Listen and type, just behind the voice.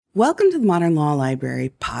Welcome to the Modern Law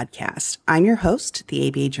Library podcast. I'm your host, the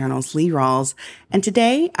ABA Journal's Lee Rawles, and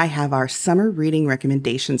today I have our summer reading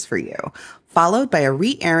recommendations for you, followed by a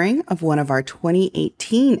re-airing of one of our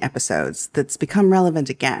 2018 episodes that's become relevant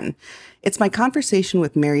again. It's my conversation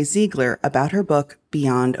with Mary Ziegler about her book,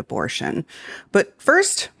 Beyond Abortion. But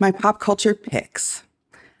first, my pop culture picks.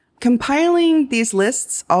 Compiling these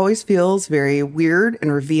lists always feels very weird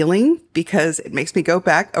and revealing because it makes me go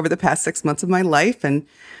back over the past 6 months of my life and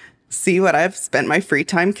see what I've spent my free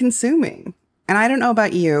time consuming. And I don't know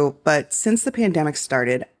about you, but since the pandemic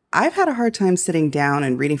started, I've had a hard time sitting down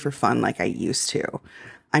and reading for fun like I used to.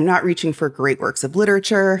 I'm not reaching for great works of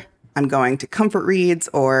literature. I'm going to comfort reads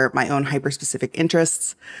or my own hyper-specific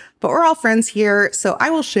interests. But we're all friends here, so I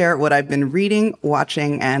will share what I've been reading,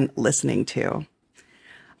 watching, and listening to.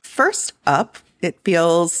 First up, it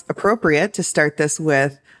feels appropriate to start this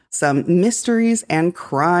with some mysteries and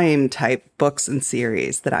crime type books and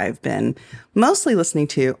series that I've been mostly listening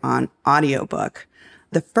to on audiobook.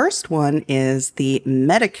 The first one is the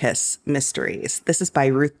Medicus mysteries. This is by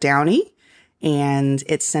Ruth Downie, and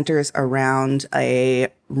it centers around a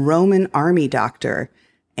Roman army doctor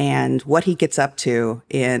and what he gets up to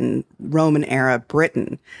in Roman era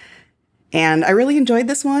Britain. And I really enjoyed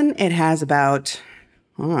this one. It has about,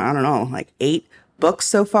 like 8 books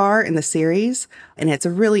so far in the series, and it's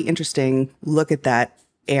a really interesting look at that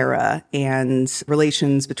era and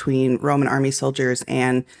relations between Roman army soldiers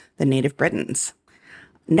and the native Britons.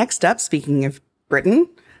 Next up, speaking of Britain,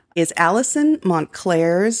 is Allison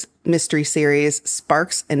Montclair's mystery series,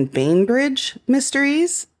 Sparks and Bainbridge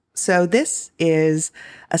Mysteries. So this is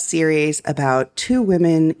a series about 2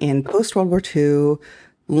 women in post-World War II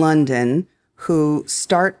London who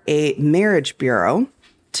start a marriage bureau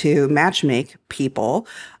to matchmake people.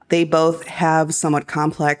 They both have somewhat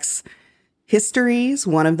complex histories.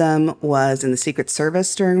 One of them was in the Secret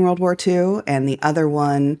Service during World War II, and the other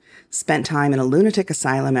one spent time in a lunatic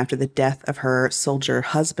asylum after the death of her soldier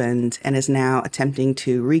husband and is now attempting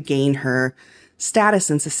to regain her status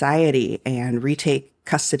in society and retake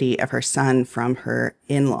custody of her son from her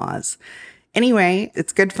in-laws. Anyway,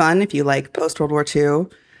 it's good fun if you like post-World War II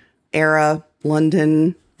era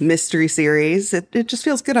London mystery series. It just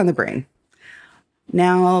feels good on the brain.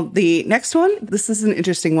 Now, the next one, this is an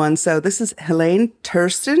interesting one. So this is Helene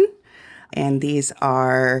Tursten, and these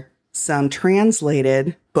are some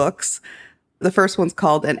translated books. The first one's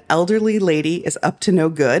called An Elderly Lady is Up to No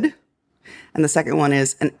Good. And the second one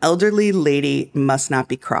is An Elderly Lady Must Not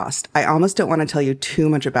Be Crossed. I almost don't want to tell you too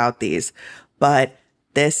much about these, but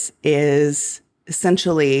this is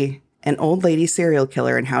essentially an old lady serial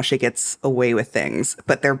killer and how she gets away with things.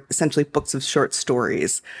 But they're essentially books of short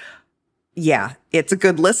stories. Yeah, it's a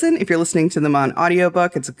good listen. If you're listening to them on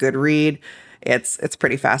audiobook, it's a good read. It's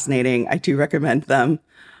pretty fascinating. I do recommend them.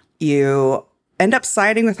 You end up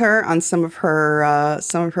siding with her on some of her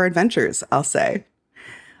adventures, I'll say.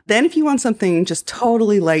 Then if you want something just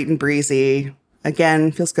totally light and breezy,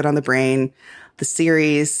 again, feels good on the brain, the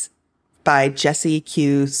series by Jessie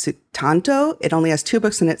Q. Sutanto. It only has 2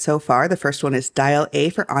 books in it so far. The first one is Dial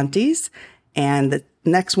A for Aunties, and the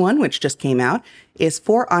next one, which just came out, is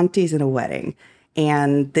Four Aunties and a Wedding.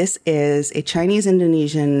 And this is a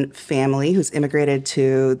Chinese-Indonesian family who's immigrated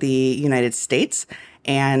to the United States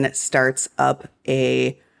and starts up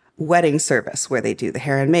a wedding service where they do the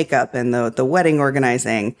hair and makeup and the wedding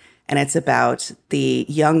organizing. And it's about the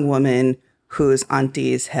young woman whose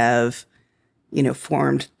aunties have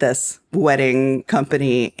formed this wedding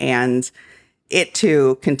company, and it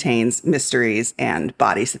too contains mysteries and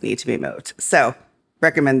bodies that need to be moved. So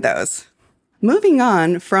recommend those. Moving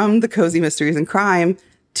on from the cozy mysteries and crime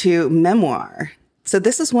to memoir. So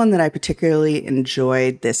this is one that I particularly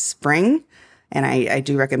enjoyed this spring, and I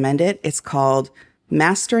do recommend it. It's called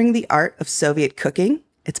Mastering the Art of Soviet Cooking.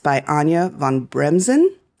 It's by Anya Von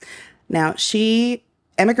Bremzen. Now, she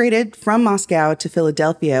emigrated from Moscow to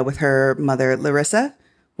Philadelphia with her mother, Larissa,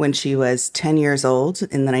 when she was 10 years old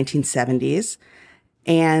in the 1970s.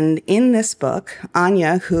 And in this book,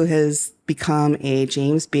 Anya, who has become a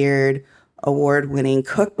James Beard award-winning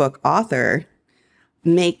cookbook author,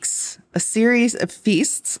 makes a series of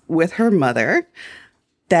feasts with her mother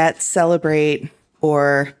that celebrate,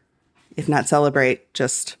 or if not celebrate,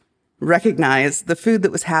 just recognize the food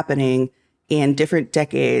that was happening in different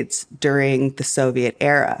decades during the Soviet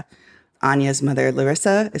era. Anya's mother,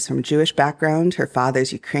 Larissa, is from a Jewish background. Her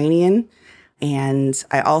father's Ukrainian. And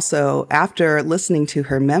I also, after listening to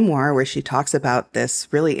her memoir, where she talks about this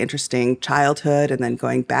really interesting childhood and then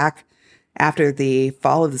going back after the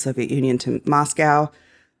fall of the Soviet Union to Moscow,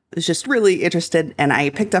 was just really interested. And I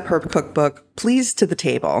picked up her cookbook, Pleased to the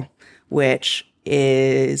Table, which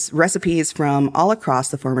is recipes from all across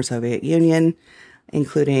the former Soviet Union,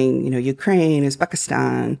 including, Ukraine,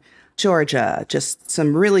 Uzbekistan, Georgia, just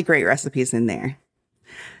some really great recipes in there.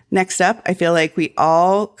 Next up, I feel like we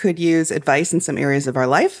all could use advice in some areas of our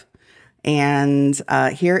life. And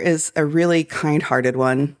here is a really kind-hearted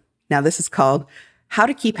one. Now, this is called How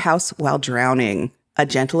to Keep House While Drowning, A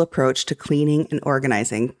Gentle Approach to Cleaning and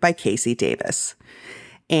Organizing by Casey Davis.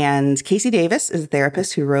 And Casey Davis is a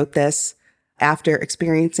therapist who wrote this after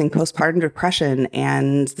experiencing postpartum depression,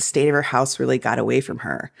 and the state of her house really got away from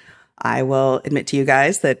her. I will admit to you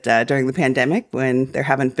guys that during the pandemic, when there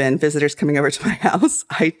haven't been visitors coming over to my house,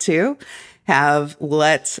 I too have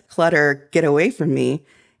let clutter get away from me.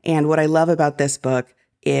 And what I love about this book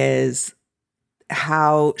is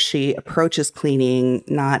how she approaches cleaning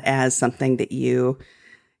not as something that you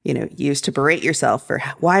use to berate yourself for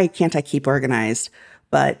why can't I keep organized,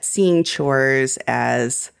 but seeing chores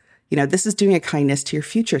as, this is doing a kindness to your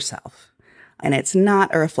future self. And it's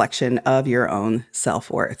not a reflection of your own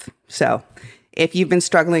self-worth. So if you've been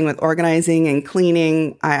struggling with organizing and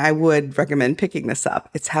cleaning, I would recommend picking this up.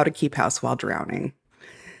 It's How to Keep House While Drowning.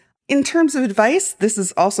 In terms of advice, this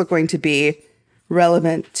is also going to be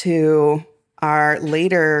relevant to our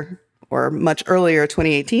later or much earlier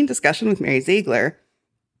 2018 discussion with Mary Ziegler.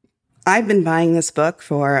 I've been buying this book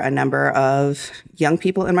for a number of young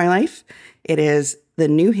people in my life. It is the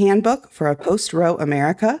new handbook for a Post-Roe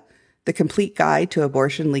America, The Complete Guide to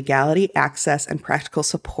Abortion Legality, Access, and Practical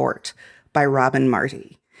Support by Robin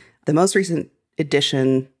Marty. The most recent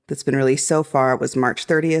edition that's been released so far was March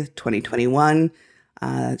 30th, 2021.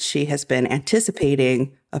 She has been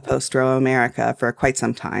anticipating a Post-Roe America for quite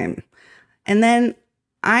some time. And then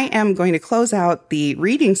I am going to close out the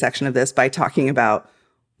reading section of this by talking about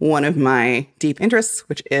one of my deep interests,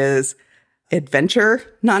 which is adventure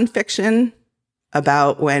nonfiction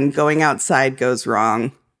about when going outside goes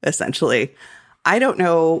wrong. Essentially, I don't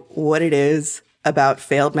know what it is about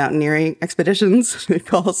failed mountaineering expeditions that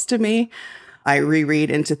calls to me. I reread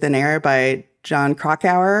Into Thin Air by John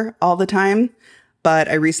Krakauer all the time, but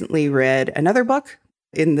I recently read another book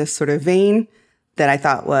in this sort of vein that I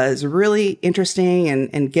thought was really interesting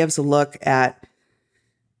and gives a look at,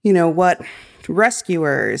 what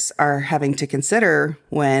rescuers are having to consider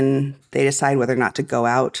when they decide whether or not to go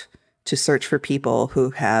out to search for people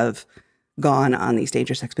who have gone on these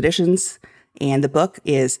dangerous expeditions. And the book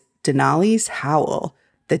is Denali's Howl,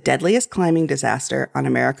 The Deadliest Climbing Disaster on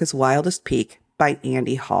America's Wildest Peak by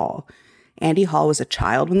Andy Hall. Andy Hall was a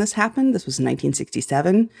child when this happened. This was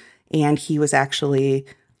 1967. And he was actually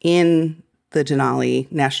in the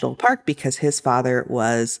Denali National Park because his father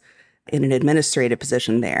was in an administrative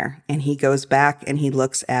position there. And he goes back and he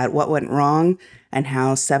looks at what went wrong and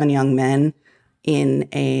how 7 young men in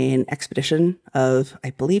an expedition of, I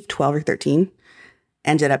believe, 12 or 13,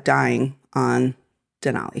 ended up dying on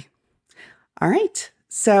Denali. All right.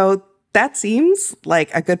 So that seems like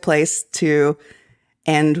a good place to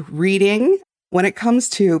end reading. When it comes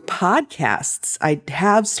to podcasts, I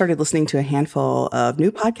have started listening to a handful of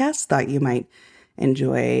new podcasts. Thought you might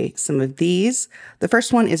enjoy some of these. The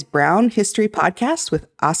first one is Brown History Podcast with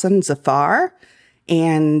Asan Zafar.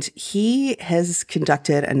 And he has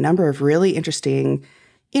conducted a number of really interesting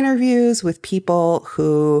interviews with people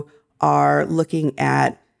who are looking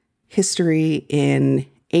at history in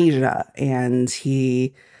Asia. And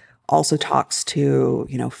he also talks to,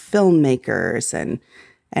 filmmakers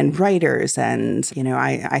and writers. And,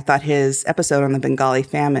 I thought his episode on the Bengali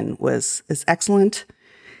famine was excellent.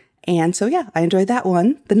 And so, I enjoyed that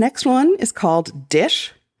one. The next one is called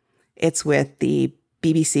Dish. It's with the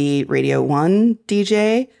BBC Radio 1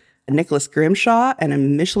 DJ, Nicholas Grimshaw, and a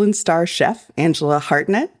Michelin star chef, Angela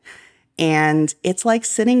Hartnett. And it's like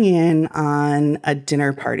sitting in on a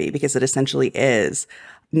dinner party because it essentially is.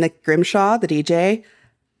 Nick Grimshaw, the DJ,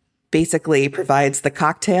 basically provides the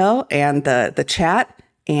cocktail and the chat,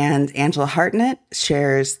 and Angela Hartnett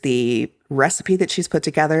shares the recipe that she's put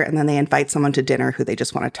together, and then they invite someone to dinner who they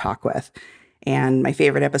just want to talk with. And my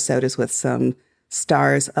favorite episode is with some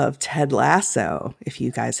stars of Ted Lasso, if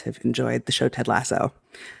you guys have enjoyed the show Ted Lasso.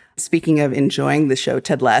 Speaking of enjoying the show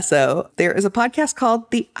Ted Lasso, there is a podcast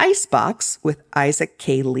called The Icebox with Isaac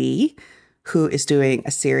K. Lee, who is doing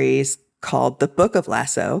a series called The Book of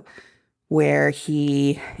Lasso, where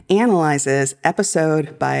he analyzes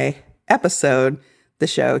episode by episode the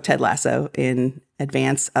show Ted Lasso in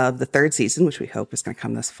advance of the 3rd season, which we hope is going to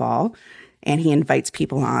come this fall. And he invites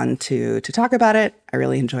people on to talk about it. I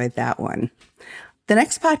really enjoyed that one. The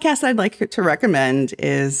next podcast I'd like to recommend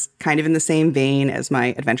is kind of in the same vein as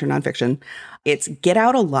my adventure nonfiction. It's Get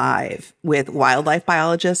Out Alive with wildlife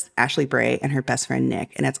biologist Ashley Bray and her best friend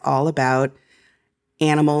Nick. And it's all about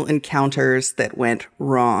animal encounters that went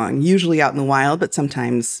wrong, usually out in the wild, but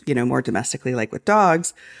sometimes, more domestically, like with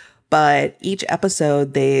dogs. But each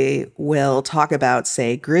episode, they will talk about,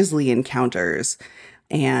 say, grisly encounters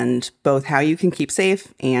and both how you can keep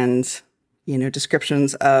safe and,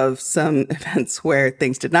 descriptions of some events where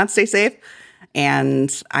things did not stay safe.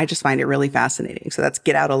 And I just find it really fascinating. So that's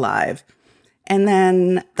Get Out Alive. And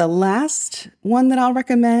then the last one that I'll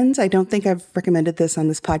recommend, I don't think I've recommended this on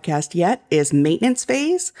this podcast yet, is Maintenance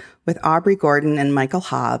Phase with Aubrey Gordon and Michael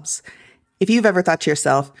Hobbs. If you've ever thought to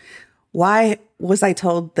yourself, why was I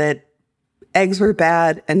told that eggs were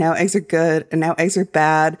bad and now eggs are good and now eggs are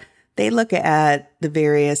bad? They look at the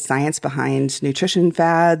various science behind nutrition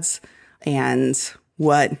fads and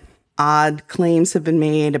what odd claims have been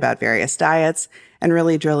made about various diets and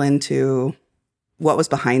really drill into what was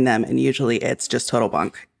behind them. And usually it's just total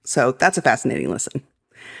bunk. So that's a fascinating listen.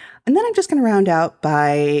 And then I'm just going to round out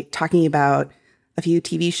by talking about a few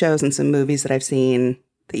TV shows and some movies that I've seen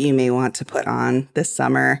that you may want to put on this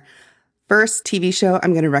summer. First TV show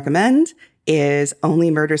I'm going to recommend is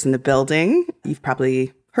Only Murders in the Building. You've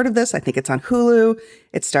probably heard of this. I think it's on Hulu.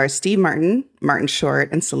 It stars Steve Martin, Martin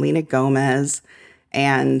Short, and Selena Gomez.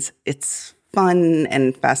 And it's fun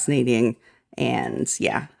and fascinating. And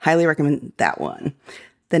yeah, highly recommend that one.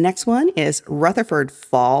 The next one is Rutherford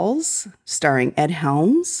Falls, starring Ed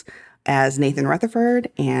Helms as Nathan Rutherford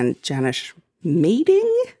and Janice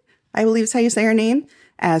Mating, I believe is how you say her name,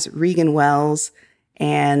 as Regan Wells,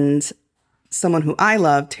 and someone who I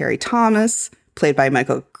love, Terry Thomas, played by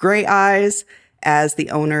Michael Grey Eyes, as the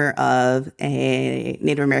owner of a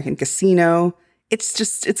Native American casino.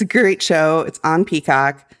 It's a great show. It's on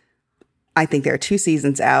Peacock. I think there are 2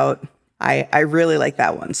 seasons out. I really like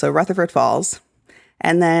that one. So Rutherford Falls.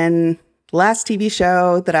 And then last TV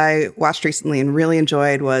show that I watched recently and really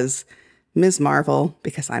enjoyed was Ms. Marvel,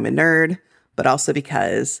 because I'm a nerd, but also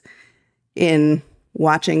because in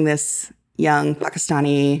watching this young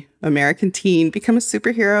Pakistani American teen become a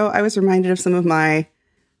superhero, I was reminded of some of my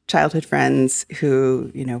childhood friends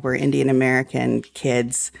who, were Indian American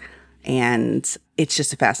kids. And it's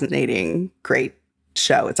just a fascinating, great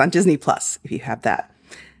show. It's on Disney Plus if you have that.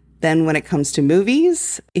 Then when it comes to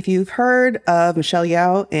movies, if you've heard of Michelle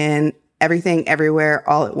Yeoh in Everything Everywhere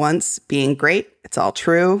All at Once being great, it's all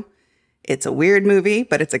true. It's a weird movie,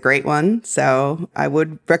 but it's a great one. So I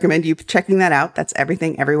would recommend you checking that out. That's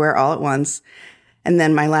Everything Everywhere All at Once. And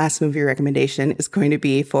then my last movie recommendation is going to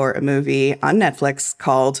be for a movie on Netflix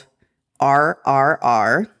called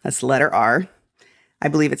RRR. That's the letter R. I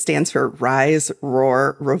believe it stands for Rise,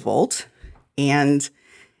 Roar, Revolt. And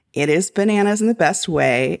it is bananas in the best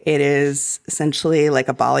way. It is essentially like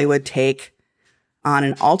a Bollywood take on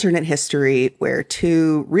an alternate history where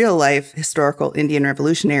 2 real-life historical Indian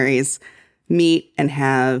revolutionaries meet and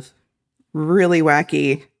have really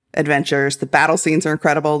wacky adventures. The battle scenes are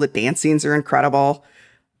incredible. The dance scenes are incredible.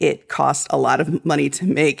 It cost a lot of money to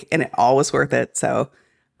make, and it all was worth it. So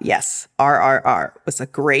yes, RRR was a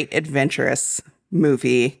great adventurous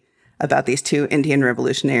movie about these 2 Indian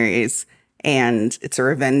revolutionaries. And it's a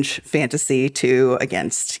revenge fantasy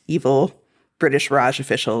against evil British Raj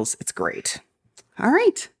officials. It's great. All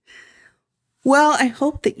right. Well, I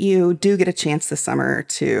hope that you do get a chance this summer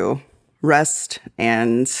to rest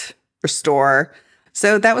and restore.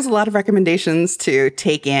 So that was a lot of recommendations to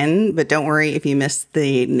take in, but don't worry if you missed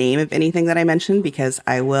the name of anything that I mentioned, because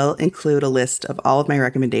I will include a list of all of my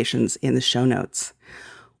recommendations in the show notes.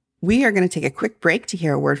 We are going to take a quick break to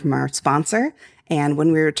hear a word from our sponsor. And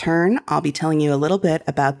when we return, I'll be telling you a little bit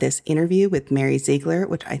about this interview with Mary Ziegler,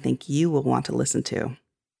 which I think you will want to listen to.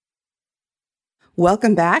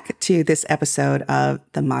 Welcome back to this episode of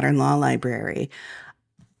the Modern Law Library.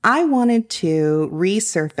 I wanted to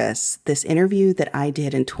resurface this interview that I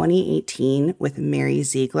did in 2018 with Mary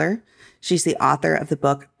Ziegler. She's the author of the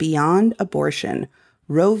book Beyond Abortion,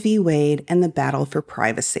 Roe v. Wade and the Battle for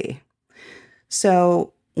Privacy.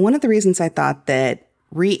 So one of the reasons I thought that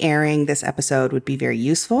re-airing this episode would be very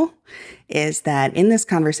useful is that in this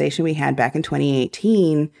conversation we had back in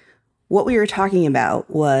 2018, what we were talking about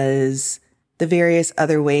was the various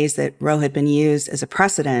other ways that Roe had been used as a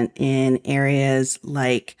precedent in areas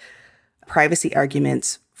like privacy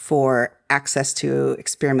arguments for access to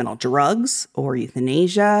experimental drugs or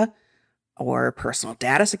euthanasia or personal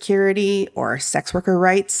data security or sex worker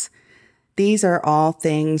rights. These are all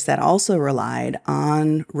things that also relied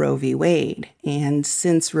on Roe v. Wade. And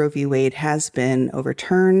since Roe v. Wade has been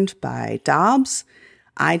overturned by Dobbs,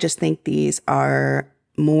 I just think these are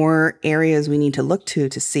more areas we need to look to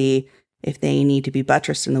see if they need to be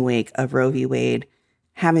buttressed in the wake of Roe v. Wade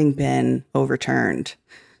having been overturned.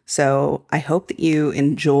 So I hope that you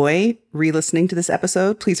enjoy re-listening to this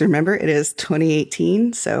episode. Please remember it is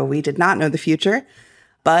 2018, so we did not know the future,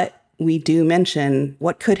 but we do mention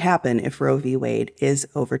what could happen if Roe v. Wade is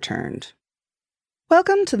overturned.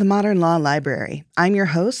 Welcome to the Modern Law Library. I'm your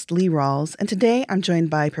host, Lee Rawles, and today I'm joined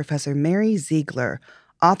by Professor Mary Ziegler,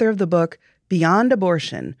 author of the book Beyond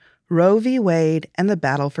Abortion, Roe v. Wade and the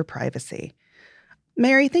Battle for Privacy.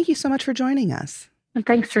 Mary, thank you so much for joining us.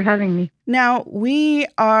 Thanks for having me. Now, we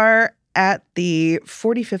are at the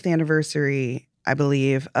 45th anniversary, I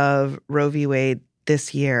believe, of Roe v. Wade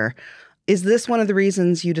this year. Is this one of the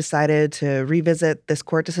reasons you decided to revisit this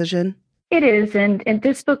court decision? It is, and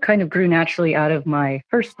this book kind of grew naturally out of my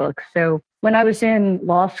first book. So when I was in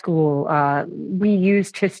law school, we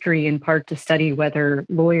used history in part to study whether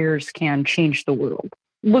lawyers can change the world,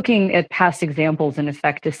 looking at past examples in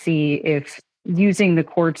effect to see if using the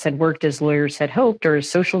courts had worked as lawyers had hoped or as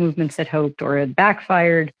social movements had hoped or had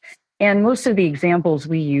backfired. And most of the examples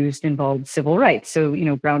we used involved civil rights. So,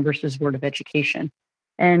 Brown versus Board of Education.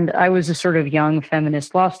 And I was a sort of young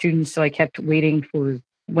feminist law student, so I kept waiting for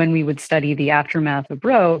when we would study the aftermath of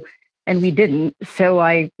Roe, and we didn't. So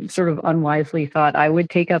I sort of unwisely thought I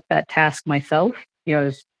would take up that task myself. I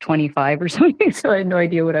was 25 or something, so I had no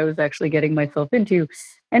idea what I was actually getting myself into.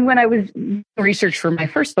 And when I was research for my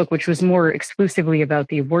first book, which was more exclusively about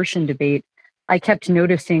the abortion debate, I kept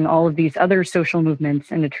noticing all of these other social movements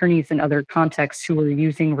and attorneys in other contexts who were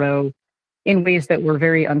using Roe in ways that were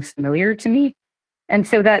very unfamiliar to me. And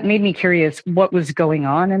so that made me curious what was going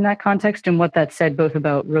on in that context and what that said both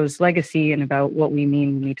about Roe's legacy and about what we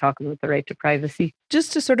mean when we talk about the right to privacy.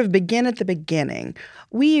 Just to sort of begin at the beginning,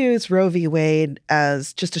 we use Roe v. Wade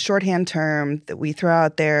as just a shorthand term that we throw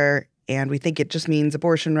out there, and we think it just means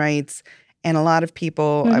abortion rights. And a lot of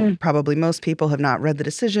people, probably most people, have not read the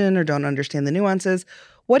decision or don't understand the nuances.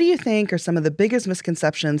 What do you think are some of the biggest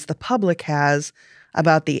misconceptions the public has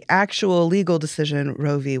about the actual legal decision,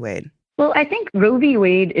 Roe v. Wade? Well, I think Roe v.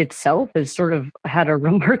 Wade itself has sort of had a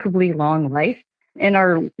remarkably long life. And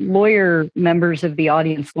our lawyer members of the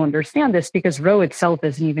audience will understand this because Roe itself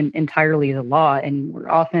isn't even entirely the law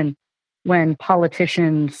anymore. Often when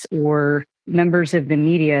politicians or members of the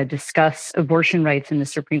media discuss abortion rights in the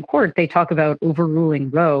Supreme Court, they talk about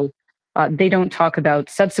overruling Roe. They don't talk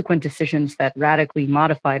about subsequent decisions that radically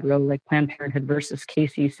modified Roe, like Planned Parenthood versus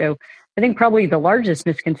Casey. So I think probably the largest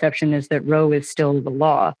misconception is that Roe is still the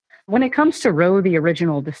law. When it comes to Roe, the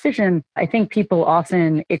original decision, I think people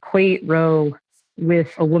often equate Roe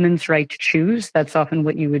with a woman's right to choose. That's often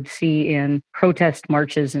what you would see in protest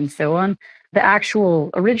marches and so on. The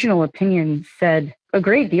actual original opinion said a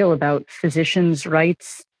great deal about physicians'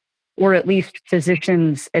 rights, or at least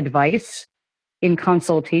physicians' advice in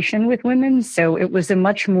consultation with women. So it was a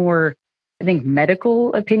much more, I think,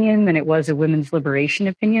 medical opinion than it was a women's liberation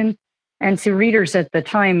opinion. And to readers at the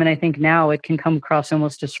time, and I think now, it can come across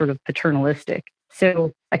almost as sort of paternalistic.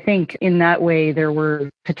 So I think in that way, there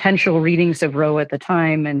were potential readings of Roe at the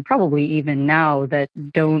time, and probably even now, that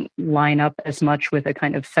don't line up as much with a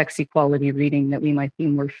kind of sex equality reading that we might be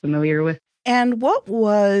more familiar with. And what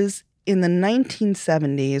was, in the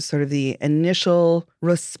 1970s, sort of the initial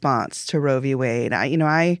response to Roe v. Wade?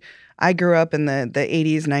 I grew up in the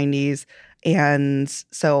 80s, 90s, and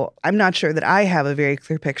so I'm not sure that I have a very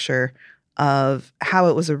clear picture of how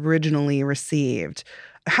it was originally received.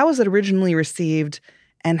 How was it originally received,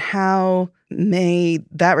 and how may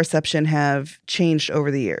that reception have changed over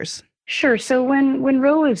the years? Sure. So when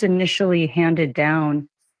Roe was initially handed down,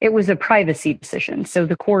 it was a privacy decision. So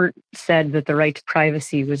the court said that the right to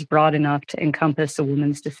privacy was broad enough to encompass a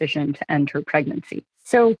woman's decision to end her pregnancy.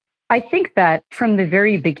 So I think that from the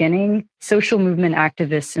very beginning, social movement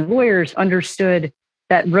activists and lawyers understood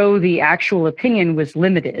that Roe, the actual opinion, was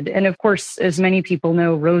limited. And of course, as many people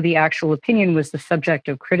know, Roe, the actual opinion, was the subject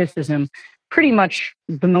of criticism pretty much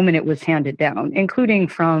the moment it was handed down, including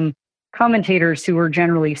from commentators who were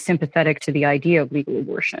generally sympathetic to the idea of legal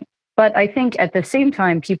abortion. But I think at the same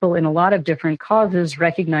time, people in a lot of different causes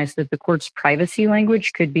recognized that the court's privacy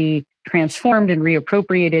language could be transformed and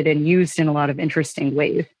reappropriated and used in a lot of interesting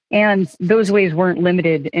ways. And those ways weren't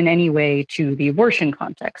limited in any way to the abortion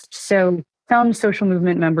context. So some social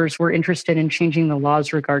movement members were interested in changing the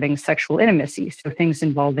laws regarding sexual intimacy. So things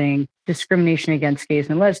involving discrimination against gays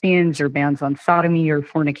and lesbians, or bans on sodomy or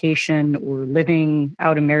fornication, or living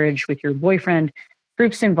out of marriage with your boyfriend.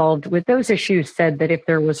 Groups involved with those issues said that if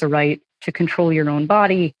there was a right to control your own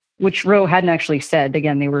body, which Roe hadn't actually said,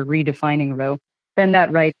 again, they were redefining Roe, then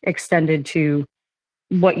that right extended to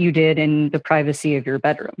what you did in the privacy of your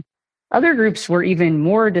bedroom. Other groups were even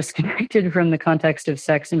more disconnected from the context of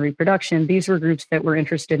sex and reproduction. These were groups that were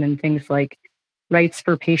interested in things like rights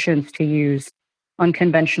for patients to use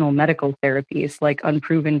unconventional medical therapies like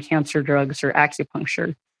unproven cancer drugs or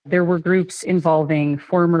acupuncture. There were groups involving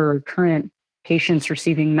former or current patients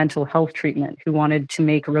receiving mental health treatment who wanted to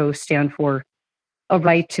make Roe stand for a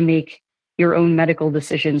right to make your own medical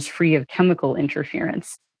decisions free of chemical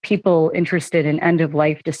interference. People interested in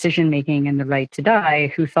end-of-life decision-making and the right to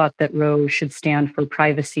die who thought that Roe should stand for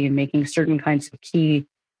privacy in making certain kinds of key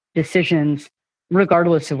decisions,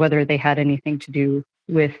 regardless of whether they had anything to do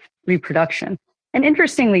with reproduction. And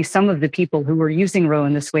interestingly, some of the people who were using Roe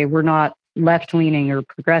in this way were not left-leaning or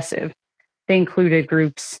progressive. They included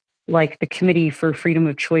groups like the Committee for Freedom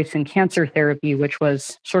of Choice in Cancer Therapy, which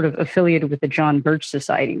was sort of affiliated with the John Birch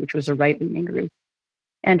Society, which was a right-leaning group,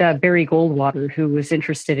 and Barry Goldwater, who was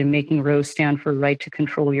interested in making Roe stand for right to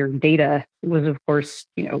control your data, was, of course,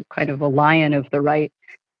 kind of a lion of the right.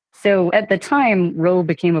 So at the time, Roe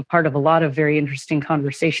became a part of a lot of very interesting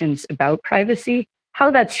conversations about privacy.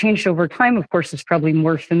 How that's changed over time, of course, is probably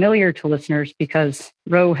more familiar to listeners because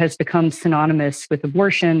Roe has become synonymous with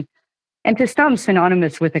abortion, and to some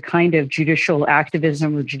synonymous with a kind of judicial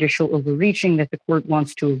activism or judicial overreaching that the court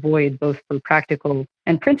wants to avoid, both for practical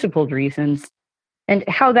and principled reasons. And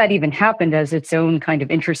how that even happened as its own kind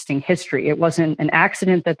of interesting history. It wasn't an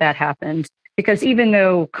accident that happened, because even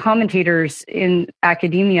though commentators in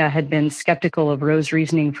academia had been skeptical of Roe's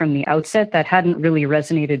reasoning from the outset, that hadn't really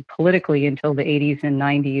resonated politically until the 80s and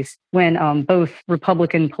 90s, when both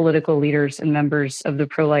Republican political leaders and members of the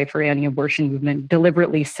pro-life or anti-abortion movement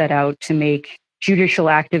deliberately set out to make judicial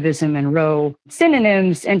activism and Roe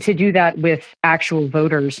synonyms, and to do that with actual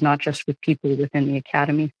voters, not just with people within the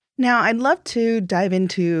academy. Now, I'd love to dive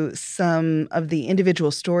into some of the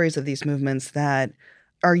individual stories of these movements that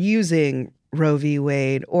are using Roe v.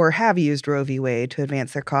 Wade or have used Roe v. Wade to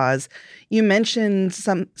advance their cause. You mentioned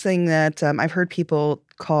something that I've heard people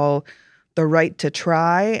call the right to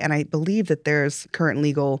try, and I believe that there's current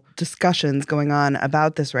legal discussions going on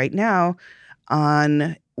about this right now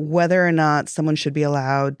on whether or not someone should be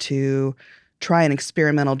allowed to try an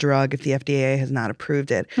experimental drug if the FDA has not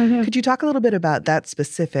approved it. Mm-hmm. Could you talk a little bit about that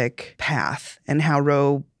specific path and how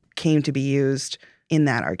Roe came to be used in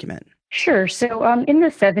that argument? Sure. So in the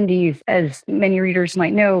 70s, as many readers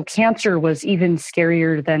might know, cancer was even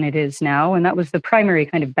scarier than it is now. And that was the primary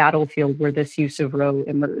kind of battlefield where this use of Roe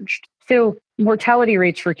emerged. So mortality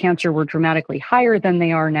rates for cancer were dramatically higher than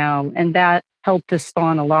they are now. And that helped to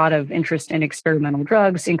spawn a lot of interest in experimental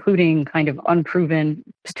drugs, including kind of unproven,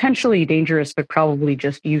 potentially dangerous, but probably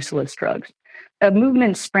just useless drugs. A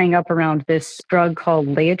movement sprang up around this drug called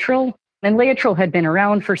Laetrile. And Laetrile had been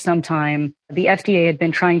around for some time. The FDA had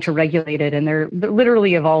been trying to regulate it, and there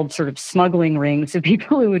literally evolved sort of smuggling rings of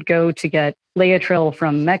people who would go to get Laetrile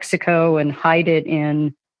from Mexico and hide it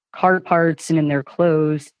in car parts and in their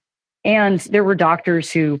clothes. And there were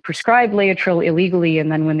doctors who prescribed Laetrile illegally,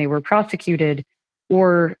 and then when they were prosecuted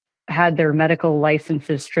or had their medical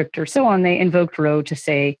licenses stripped or so on, they invoked Roe to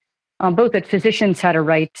say both that physicians had a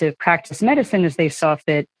right to practice medicine as they saw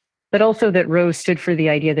fit, but also that Roe stood for the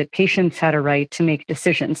idea that patients had a right to make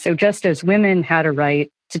decisions. So just as women had a right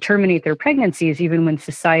to terminate their pregnancies, even when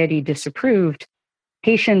society disapproved,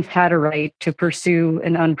 patients had a right to pursue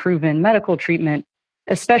an unproven medical treatment,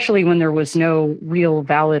 especially when there was no real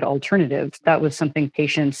valid alternative. That was something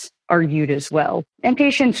patients argued as well. And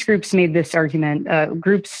patients groups made this argument.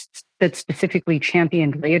 Groups that specifically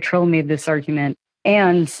championed Laetrile made this argument.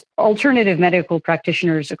 And alternative medical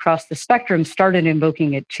practitioners across the spectrum started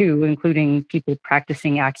invoking it too, including people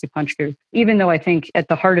practicing acupuncture, even though I think at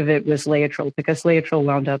the heart of it was Laetrile, because Laetrile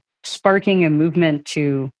wound up sparking a movement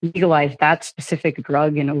to legalize that specific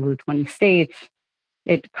drug in over 20 states.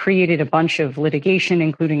 It created a bunch of litigation,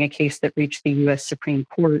 including a case that reached the U.S. Supreme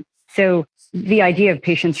Court. So the idea of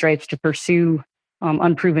patients' rights to pursue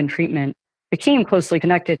unproven treatment became closely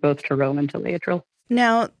connected both to Roe and to Laetrile.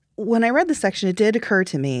 Now, when I read the section, it did occur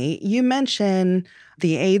to me, you mention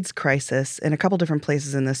the AIDS crisis in a couple different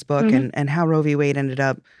places in this book, mm-hmm. and how Roe v. Wade ended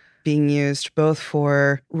up being used both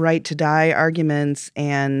for right to die arguments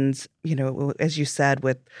and, as you said,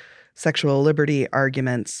 with sexual liberty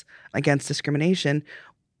arguments against discrimination.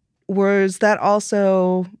 Was that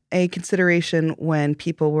also a consideration when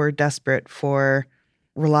people were desperate for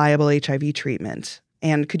reliable HIV treatment?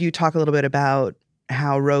 And could you talk a little bit about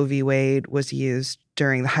how Roe v. Wade was used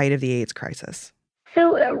during the height of the AIDS crisis?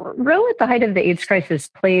 So Roe at the height of the AIDS crisis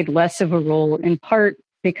played less of a role, in part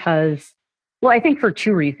because, I think for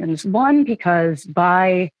two reasons. One, because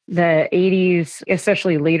by the 80s,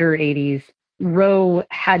 especially later 80s, Roe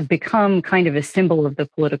had become kind of a symbol of the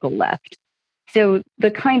political left. So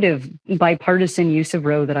the kind of bipartisan use of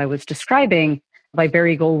Roe that I was describing by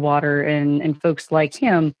Barry Goldwater and folks like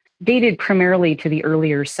him dated primarily to the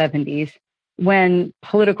earlier 70s, when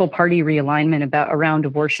political party realignment around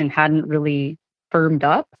abortion hadn't really firmed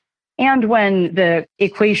up, and when the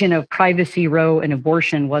equation of privacy, Roe, and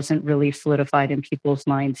abortion wasn't really solidified in people's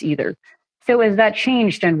minds either. So as that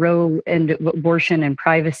changed and Roe and abortion and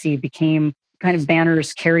privacy became kind of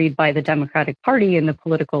banners carried by the Democratic Party and the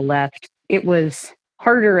political left, it was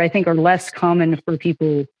harder, I think, or less common for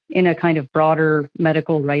people in a kind of broader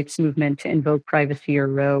medical rights movement to invoke privacy or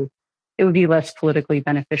Roe. It would be less politically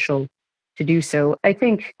beneficial to do so. I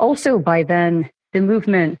think also by then, the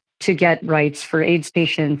movement to get rights for AIDS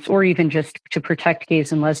patients, or even just to protect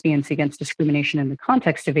gays and lesbians against discrimination in the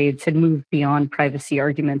context of AIDS, had moved beyond privacy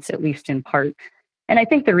arguments, at least in part. And I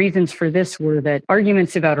think the reasons for this were that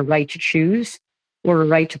arguments about a right to choose or a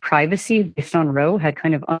right to privacy based on Roe had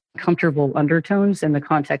kind of uncomfortable undertones in the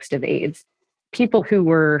context of AIDS. People who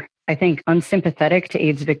were, I think, unsympathetic to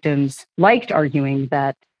AIDS victims liked arguing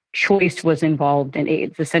that choice was involved in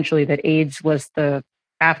AIDS, essentially that AIDS was the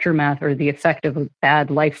aftermath or the effect of a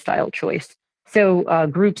bad lifestyle choice. So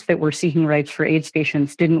groups that were seeking rights for AIDS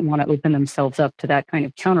patients didn't want to open themselves up to that kind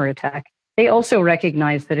of counterattack. They also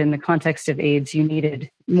recognized that in the context of AIDS, you needed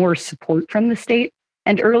more support from the state.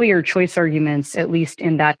 And earlier choice arguments, at least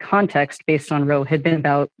in that context, based on Roe, had been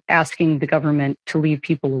about asking the government to leave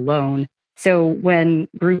people alone. So when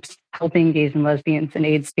groups helping gays and lesbians and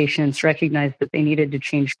AIDS patients recognized that they needed to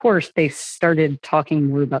change course, they started talking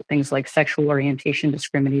more about things like sexual orientation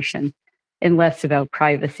discrimination and less about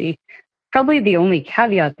privacy. Probably the only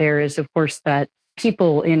caveat there is, of course, that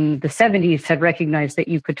people in the 70s had recognized that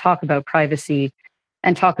you could talk about privacy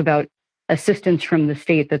and talk about assistance from the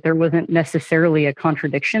state, that there wasn't necessarily a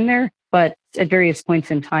contradiction there. But at various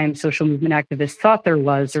points in time, social movement activists thought there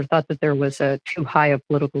was, or thought that there was a too high a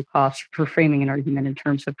political cost for framing an argument in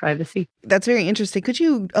terms of privacy. That's very interesting. Could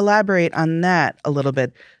you elaborate on that a little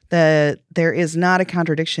bit? That there is not a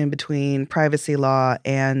contradiction between privacy law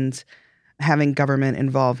and having government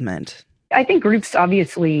involvement. I think groups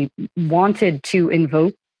obviously wanted to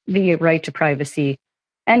invoke the right to privacy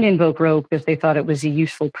and invoke Roe because they thought it was a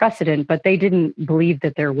useful precedent, but they didn't believe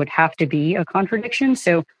that there would have to be a contradiction.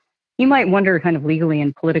 So you might wonder kind of legally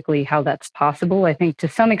and politically how that's possible. I think to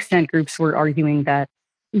some extent groups were arguing that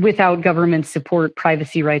without government support,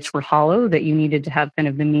 privacy rights were hollow, that you needed to have kind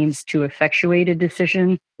of the means to effectuate a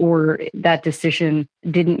decision, or that decision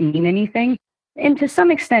didn't mean anything. And to some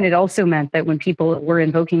extent, it also meant that when people were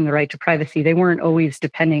invoking the right to privacy, they weren't always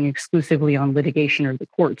depending exclusively on litigation or the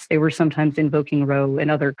courts. They were sometimes invoking Roe in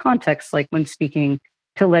other contexts, like when speaking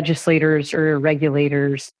to legislators or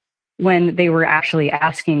regulators, when they were actually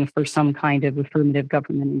asking for some kind of affirmative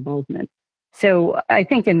government involvement. So I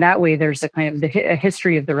think in that way, there's a kind of a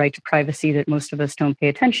history of the right to privacy that most of us don't pay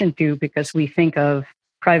attention to because we think of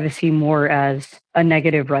privacy more as a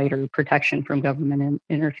negative right or protection from government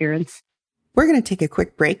interference. We're going to take a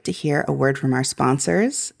quick break to hear a word from our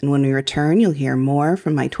sponsors. And when we return, you'll hear more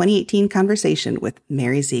from my 2018 conversation with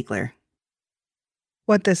Mary Ziegler.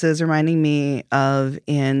 What this is reminding me of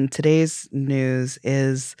in today's news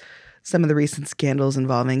is some of the recent scandals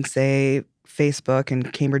involving, say, Facebook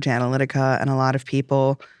and Cambridge Analytica, and a lot of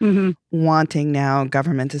people wanting now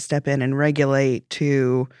government to step in and regulate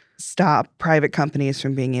to stop private companies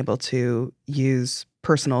from being able to use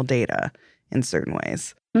personal data in certain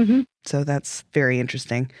ways. So that's very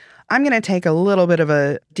interesting. I'm going to take a little bit of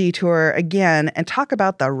a detour again and talk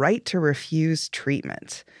about the right to refuse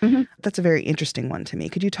treatment. That's a very interesting one to me.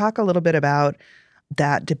 Could you talk a little bit about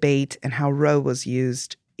that debate and how Roe was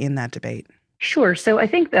used in that debate? Sure. So I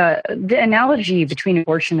think the analogy between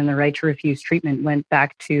abortion and the right to refuse treatment went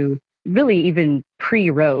back to really even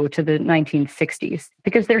pre-Roe, to the 1960s,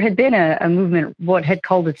 because there had been a movement, what had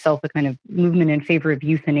called itself a kind of movement in favor of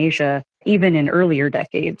euthanasia, even in earlier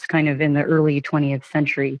decades, kind of in the early 20th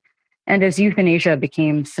century. And as euthanasia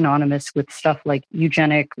became synonymous with stuff like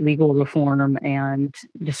eugenic legal reform and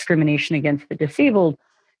discrimination against the disabled,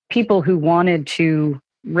 people who wanted to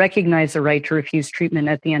recognize the right to refuse treatment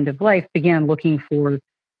at the end of life began looking for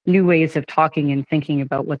new ways of talking and thinking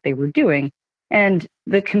about what they were doing. And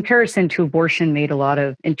the comparison to abortion made a lot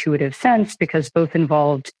of intuitive sense because both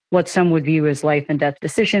involved what some would view as life and death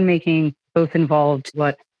decision-making, both involved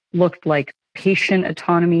what looked like patient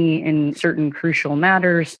autonomy in certain crucial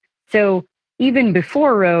matters. So even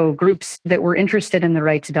before Roe, groups that were interested in the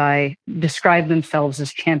right to die described themselves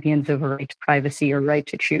as champions of a right to privacy or right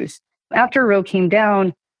to choose. After Roe came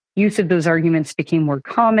down, use of those arguments became more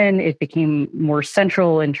common. It became more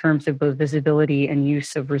central in terms of both visibility and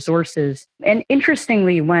use of resources. And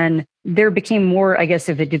interestingly, when there became more, I guess,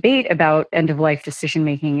 of a debate about end-of-life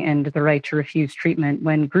decision-making and the right to refuse treatment,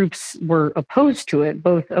 when groups were opposed to it,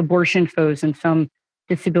 both abortion foes and some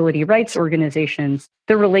disability rights organizations,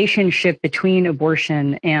 the relationship between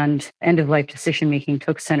abortion and end-of-life decision-making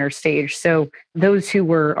took center stage. So those who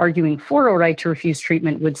were arguing for a right to refuse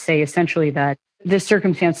treatment would say essentially that the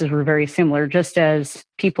circumstances were very similar. Just as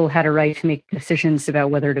people had a right to make decisions about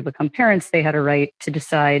whether to become parents, they had a right to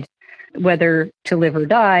decide whether to live or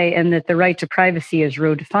die, and that the right to privacy, as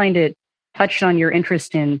Roe defined it, touched on your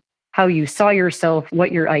interest in how you saw yourself,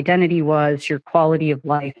 what your identity was, your quality of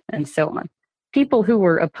life, and so on. People who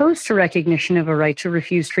were opposed to recognition of a right to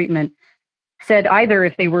refuse treatment said either,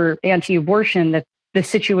 if they were anti-abortion, that the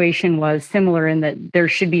situation was similar in that there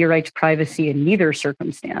should be a right to privacy in neither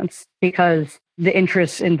circumstance, because the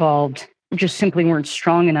interests involved just simply weren't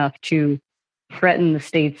strong enough to threaten the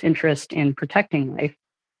state's interest in protecting life.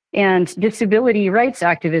 And disability rights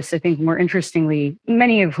activists, I think more interestingly,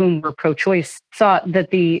 many of whom were pro-choice, thought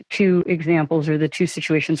that the two examples or the two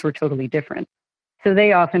situations were totally different. So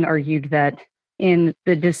they often argued that in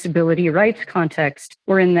the disability rights context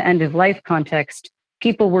or in the end-of-life context,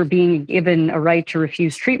 people were being given a right to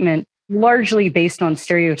refuse treatment largely based on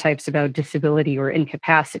stereotypes about disability or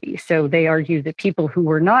incapacity. So they argued that people who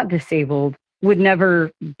were not disabled would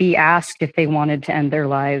never be asked if they wanted to end their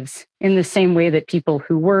lives in the same way that people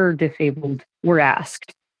who were disabled were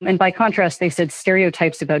asked. And by contrast, they said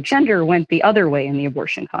stereotypes about gender went the other way in the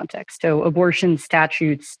abortion context. So abortion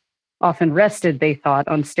statutes often rested, they thought,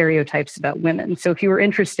 on stereotypes about women. So if you were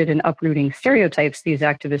interested in uprooting stereotypes, these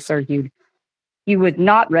activists argued, you would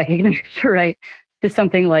not recognize the right to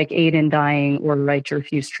something like aid in dying or right to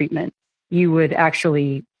refuse treatment. You would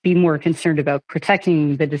actually be more concerned about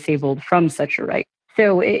protecting the disabled from such a right.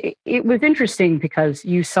 So it was interesting because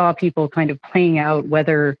you saw people kind of playing out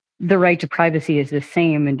whether the right to privacy is the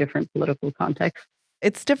same in different political contexts.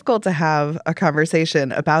 It's difficult to have a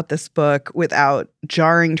conversation about this book without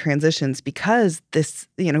jarring transitions because this,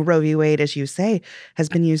 Roe v. Wade, as you say, has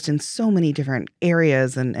been used in so many different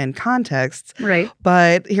areas and contexts. Right.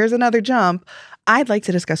 But here's another jump. I'd like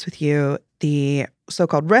to discuss with you the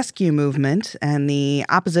so-called rescue movement and the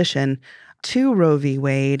opposition to Roe v.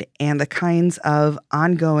 Wade and the kinds of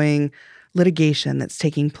ongoing litigation that's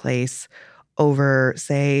taking place over,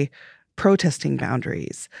 say, protesting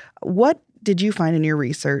boundaries. What did you find in your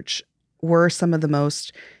research were some of the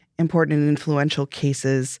most important and influential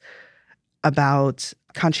cases about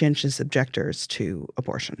conscientious objectors to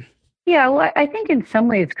abortion? Yeah, well, I think in some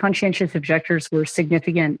ways, conscientious objectors were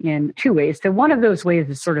significant in two ways. So one of those ways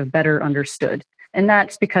is sort of better understood. And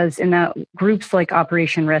that's because in that groups like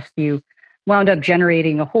Operation Rescue wound up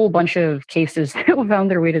generating a whole bunch of cases that found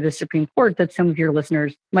their way to the Supreme Court that some of your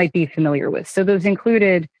listeners might be familiar with. So those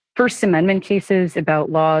included First Amendment cases about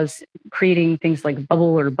laws creating things like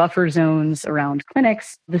bubble or buffer zones around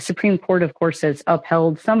clinics. The Supreme Court, of course, has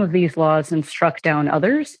upheld some of these laws and struck down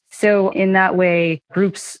others. So in that way,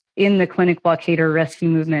 groups in the clinic blockader rescue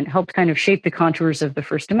movement helped kind of shape the contours of the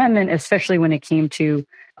First Amendment, especially when it came to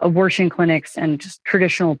abortion clinics and just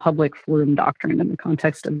traditional public forum doctrine in the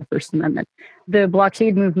context of the First Amendment. The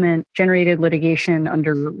blockade movement generated litigation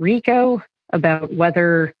under RICO about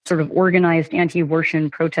whether sort of organized anti-abortion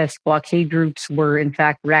protest blockade groups were in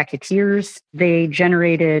fact racketeers. They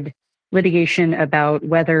generated litigation about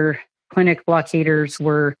whether clinic blockaders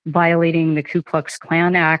were violating the Ku Klux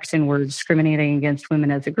Klan Act and were discriminating against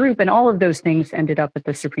women as a group. And all of those things ended up at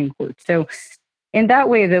the Supreme Court. So in that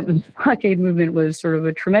way, the blockade movement was sort of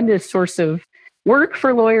a tremendous source of work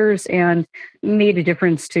for lawyers and made a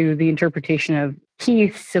difference to the interpretation of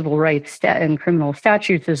key civil rights and criminal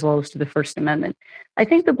statutes, as well as to the First Amendment. I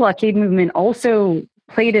think the blockade movement also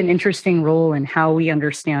played an interesting role in how we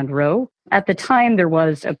understand Roe. At the time, there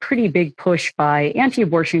was a pretty big push by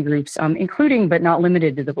anti-abortion groups, including but not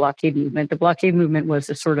limited to the blockade movement. The blockade movement was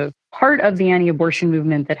a sort of part of the anti-abortion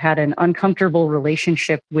movement that had an uncomfortable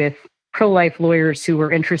relationship with pro-life lawyers who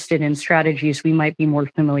were interested in strategies we might be more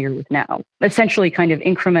familiar with now, essentially kind of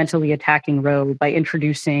incrementally attacking Roe by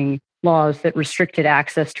introducing laws that restricted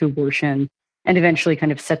access to abortion and eventually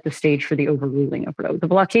kind of set the stage for the overruling of Roe. The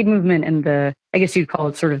blockade movement and I guess you'd call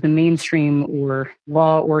it sort of the mainstream or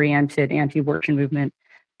law-oriented anti-abortion movement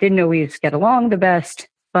didn't always get along the best,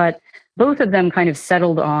 but both of them kind of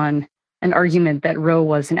settled on an argument that Roe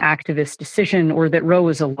was an activist decision or that Roe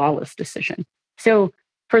was a lawless decision. So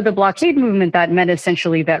for the blockade movement, that meant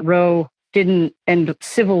essentially that Roe didn't, and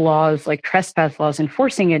civil laws like trespass laws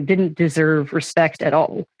enforcing it didn't deserve respect at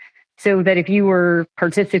all. So that if you were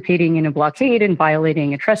participating in a blockade and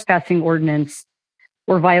violating a trespassing ordinance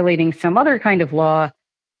or violating some other kind of law,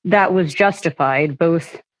 that was justified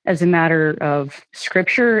both as a matter of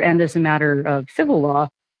scripture and as a matter of civil law,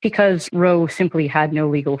 because Roe simply had no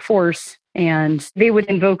legal force, and they would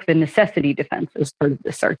invoke the necessity defense as part of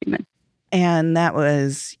this argument. And that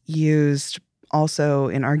was used also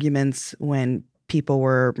in arguments when people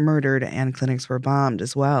were murdered and clinics were bombed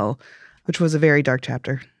as well, which was a very dark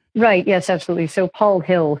chapter. Right. Yes, absolutely. So Paul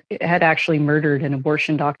Hill had actually murdered an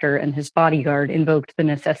abortion doctor, and his bodyguard invoked the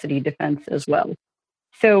necessity defense as well.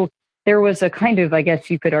 So there was a kind of, I guess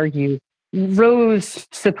you could argue, Roe's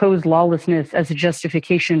supposed lawlessness as a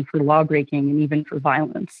justification for lawbreaking and even for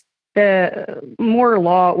violence. The more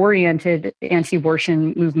law-oriented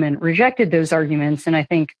anti-abortion movement rejected those arguments, and I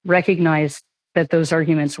think recognized that those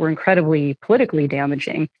arguments were incredibly politically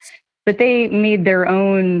damaging. But they made their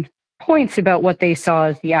own points about what they saw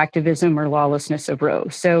as the activism or lawlessness of Roe.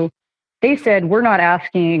 So they said, we're not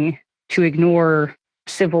asking to ignore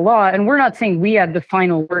civil law, and we're not saying we have the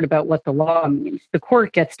final word about what the law means. The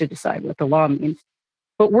court gets to decide what the law means.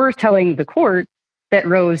 But we're telling the court that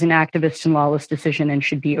Roe is an activist and lawless decision and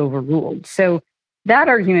should be overruled. So that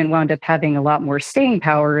argument wound up having a lot more staying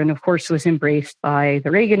power, and of course was embraced by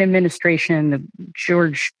the Reagan administration, the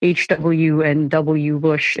George H.W. and W.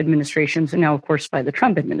 Bush administrations, and now, of course, by the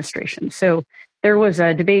Trump administration. So there was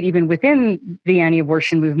a debate even within the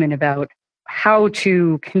anti-abortion movement about how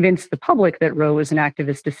to convince the public that Roe was an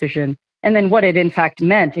activist decision, and then what it in fact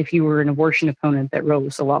meant if you were an abortion opponent that Roe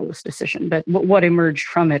was a lawless decision. But what emerged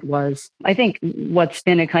from it was, I think, what's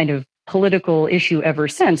been a kind of political issue ever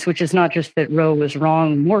since, which is not just that Roe was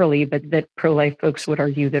wrong morally, but that pro-life folks would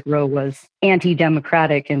argue that Roe was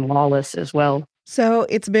anti-democratic and lawless as well. So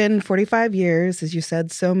it's been 45 years, as you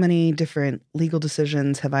said, so many different legal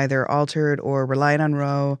decisions have either altered or relied on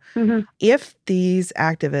Roe. Mm-hmm. If these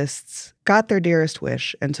activists got their dearest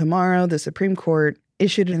wish and tomorrow the Supreme Court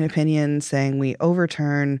issued an opinion saying we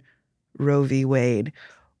overturn Roe v. Wade,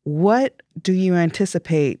 what do you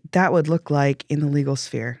anticipate that would look like in the legal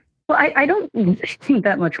sphere? Well, I don't think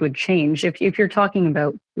that much would change if you're talking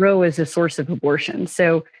about Roe as a source of abortion.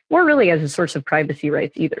 So, or really as a source of privacy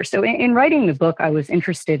rights either. So in writing the book, I was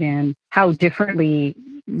interested in how differently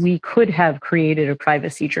we could have created a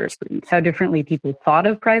privacy jurisprudence, how differently people thought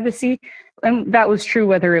of privacy. And that was true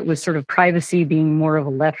whether it was sort of privacy being more of a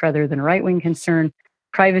left rather than a right-wing concern,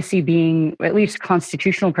 privacy being, at least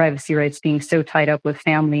constitutional privacy rights, being so tied up with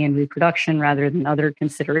family and reproduction rather than other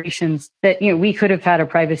considerations that, we could have had a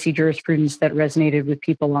privacy jurisprudence that resonated with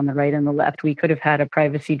people on the right and the left. We could have had a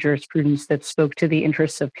privacy jurisprudence that spoke to the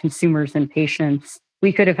interests of consumers and patients.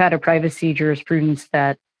 We could have had a privacy jurisprudence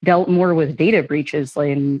that dealt more with data breaches,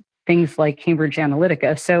 like things like Cambridge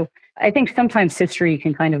Analytica. So I think sometimes history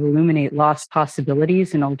can kind of illuminate lost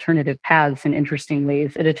possibilities and alternative paths in interesting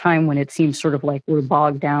ways at a time when it seems sort of like we're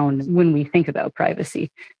bogged down when we think about privacy.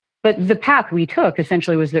 But the path we took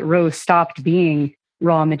essentially was that Roe stopped being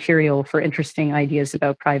raw material for interesting ideas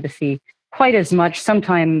about privacy quite as much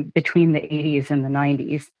sometime between the 80s and the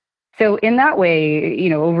 90s. So in that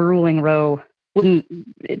way, overruling Roe wouldn't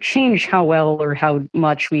change how well or how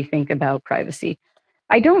much we think about privacy.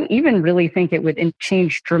 I don't even really think it would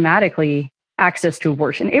change dramatically access to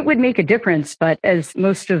abortion. It would make a difference, but as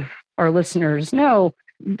most of our listeners know,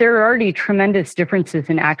 there are already tremendous differences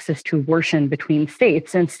in access to abortion between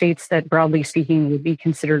states, and states that, broadly speaking, would be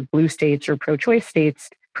considered blue states or pro-choice states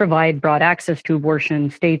provide broad access to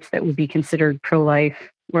abortion. States that would be considered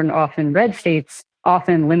pro-life or often red states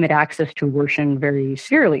often limit access to abortion very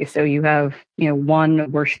severely. So you have, one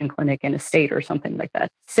abortion clinic in a state or something like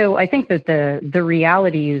that. So I think that the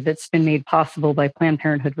reality that's been made possible by Planned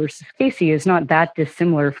Parenthood versus Casey is not that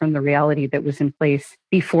dissimilar from the reality that was in place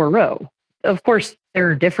before Roe. Of course, there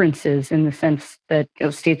are differences in the sense that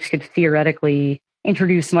states could theoretically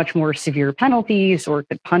introduce much more severe penalties or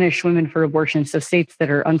could punish women for abortion. So states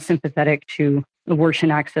that are unsympathetic to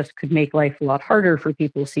abortion access could make life a lot harder for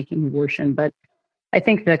people seeking abortion. But I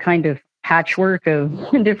think the kind of patchwork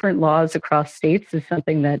of different laws across states is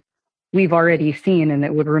something that we've already seen and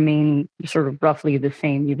that would remain sort of roughly the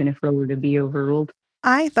same, even if Roe were to be overruled.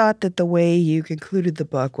 I thought that the way you concluded the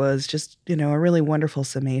book was just, a really wonderful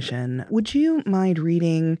summation. Would you mind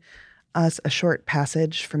reading us a short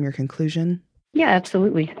passage from your conclusion? Yeah,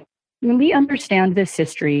 absolutely. When we understand this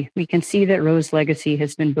history, we can see that Roe's legacy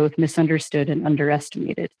has been both misunderstood and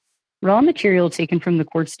underestimated. Raw material taken from the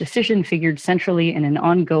court's decision figured centrally in an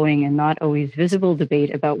ongoing and not always visible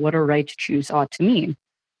debate about what a right to choose ought to mean.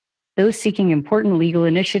 Those seeking important legal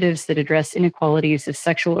initiatives that address inequalities of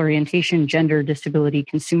sexual orientation, gender, disability,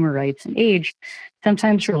 consumer rights, and age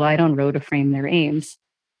sometimes relied on Roe to frame their aims.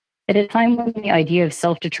 At a time when the idea of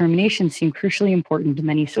self-determination seemed crucially important to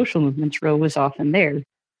many social movements, Roe was often there.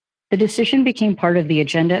 The decision became part of the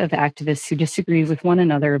agenda of activists who disagree with one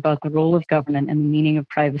another about the role of government and the meaning of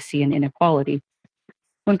privacy and inequality.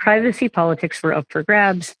 When privacy politics were up for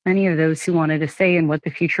grabs, many of those who wanted a say in what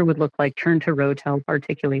the future would look like turned to Roe to help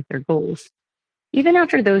articulate their goals. Even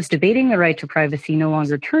after those debating the right to privacy no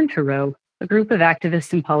longer turned to Roe, a group of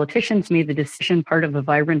activists and politicians made the decision part of a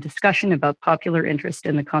vibrant discussion about popular interest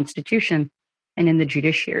in the Constitution and in the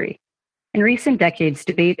judiciary. In recent decades,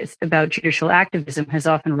 debate about judicial activism has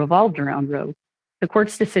often revolved around Roe. The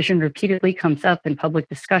court's decision repeatedly comes up in public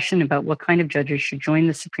discussion about what kind of judges should join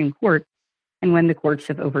the Supreme Court and when the courts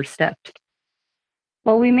have overstepped.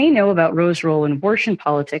 While we may know about Roe's role in abortion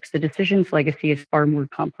politics, the decision's legacy is far more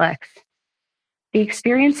complex. The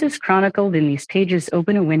experiences chronicled in these pages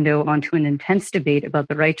open a window onto an intense debate about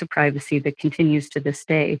the right to privacy that continues to this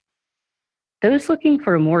day. Those looking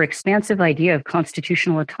for a more expansive idea of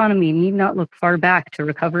constitutional autonomy need not look far back to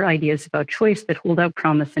recover ideas about choice that hold out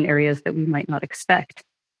promise in areas that we might not expect.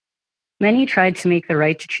 Many tried to make the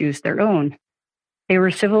right to choose their own. They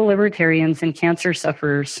were civil libertarians and cancer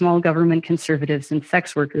sufferers, small government conservatives and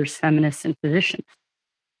sex workers, feminists and physicians.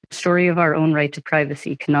 The story of our own right to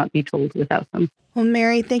privacy cannot be told without them. Well,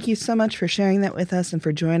 Mary, thank you so much for sharing that with us and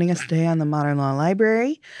for joining us today on the Modern Law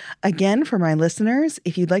Library. Again, for my listeners,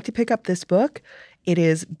 if you'd like to pick up this book, it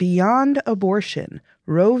is Beyond Abortion,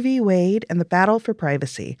 Roe v. Wade and the Battle for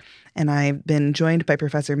Privacy. And I've been joined by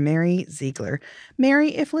Professor Mary Ziegler.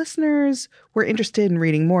 Mary, if listeners were interested in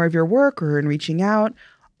reading more of your work or in reaching out,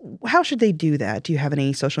 how should they do that? Do you have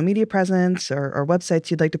any social media presence or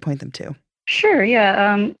websites you'd like to point them to? Sure,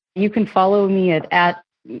 yeah. You can follow me at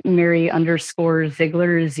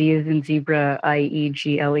Mary_Ziegler, Z as in zebra,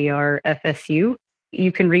 IEGLER FSU.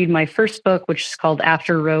 You can read my first book, which is called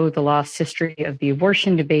After Roe, The Lost History of the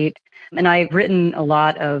Abortion Debate. And I've written a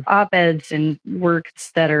lot of op-eds and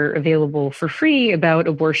works that are available for free about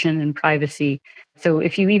abortion and privacy. So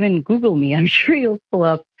if you even Google me, I'm sure you'll pull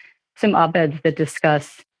up some op-eds that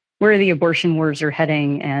discuss where the abortion wars are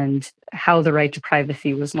heading and how the right to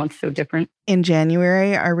privacy was once so different. In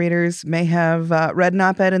January, our readers may have read an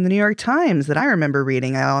op-ed in the New York Times that I remember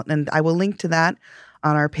reading out, and I will link to that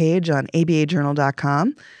on our page on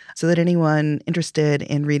abajournal.com so that anyone interested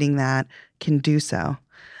in reading that can do so.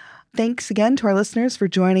 Thanks again to our listeners for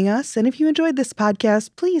joining us. And if you enjoyed this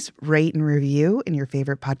podcast, please rate and review in your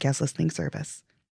favorite podcast listening service.